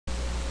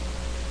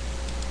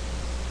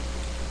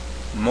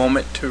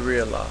Moment to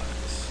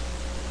realize.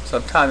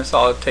 Sometimes it's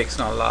all it takes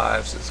in our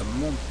lives is a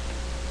moment.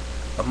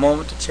 A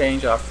moment to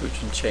change our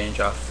future and change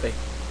our fate.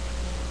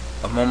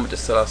 A moment to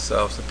set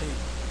ourselves a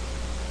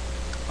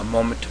date. A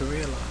moment to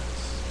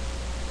realize.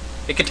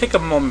 It can take a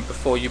moment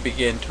before you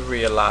begin to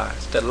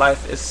realize that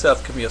life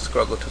itself can be a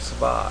struggle to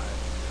survive.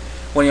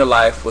 When your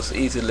life was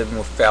easy living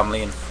with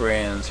family and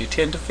friends, you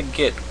tend to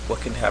forget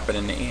what can happen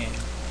in the end.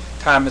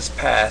 Time has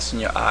passed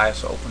and your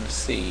eyes are open to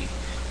see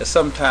that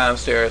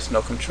sometimes there is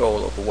no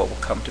control over what will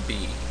come to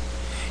be.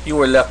 You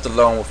were left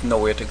alone with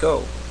nowhere to go,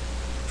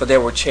 for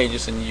there were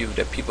changes in you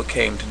that people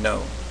came to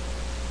know.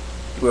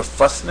 You were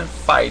fussing and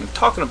fighting,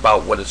 talking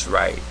about what is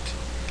right,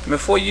 and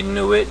before you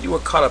knew it, you were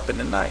caught up in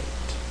the night.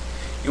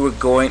 You were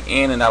going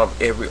in and out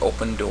of every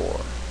open door,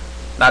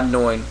 not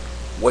knowing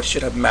what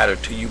should have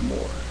mattered to you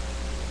more.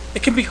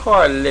 It can be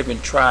hard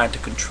living trying to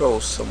control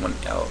someone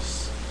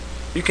else.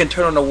 You can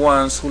turn on the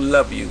ones who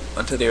love you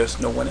until there is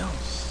no one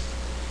else.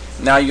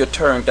 Now you're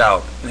turned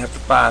out and have to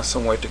find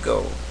somewhere to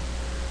go,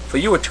 for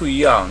you were too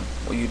young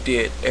when you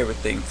did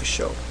everything for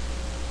show.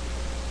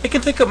 It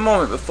can take a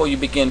moment before you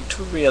begin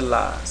to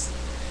realize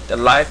that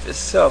life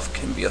itself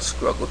can be a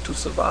struggle to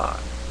survive.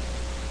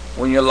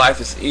 When your life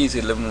is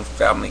easy living with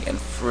family and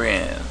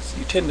friends,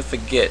 you tend to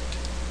forget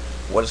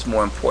what is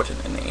more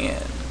important in the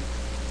end.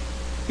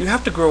 You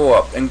have to grow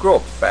up and grow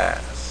up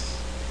fast,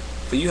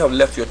 for you have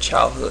left your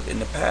childhood in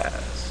the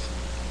past.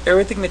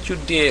 Everything that you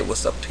did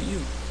was up to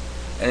you,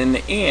 and in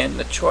the end,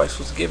 the choice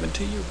was given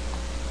to you.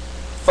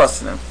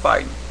 Fussing and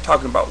fighting,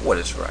 talking about what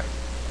is right.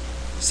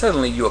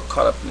 Suddenly you are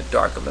caught up in the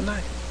dark of the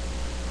night,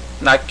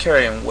 not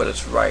caring what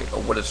is right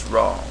or what is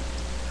wrong.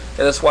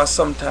 That is why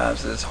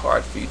sometimes it is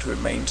hard for you to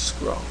remain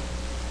strong.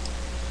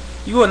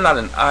 You are not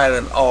an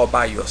island all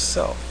by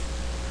yourself,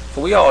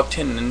 for we all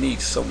tend to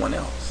need someone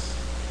else.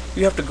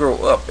 You have to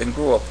grow up and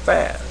grow up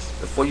fast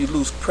before you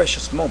lose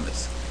precious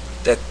moments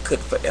that could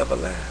forever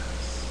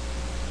last.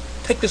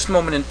 Take this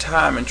moment in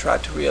time and try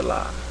to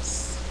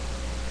realize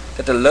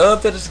that the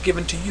love that is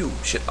given to you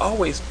should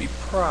always be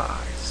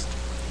prized.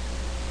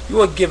 You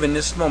are given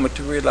this moment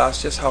to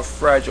realize just how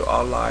fragile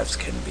our lives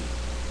can be.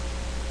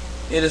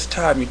 It is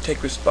time you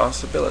take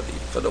responsibility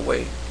for the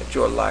way that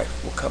your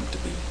life will come to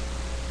be.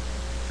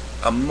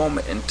 A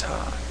moment in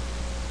time,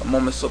 a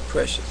moment so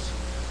precious,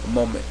 a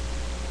moment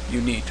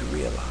you need to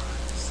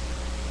realize.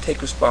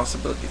 Take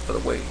responsibility for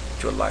the way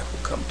that your life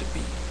will come to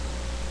be.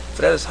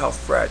 For that is how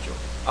fragile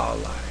our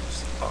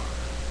lives are.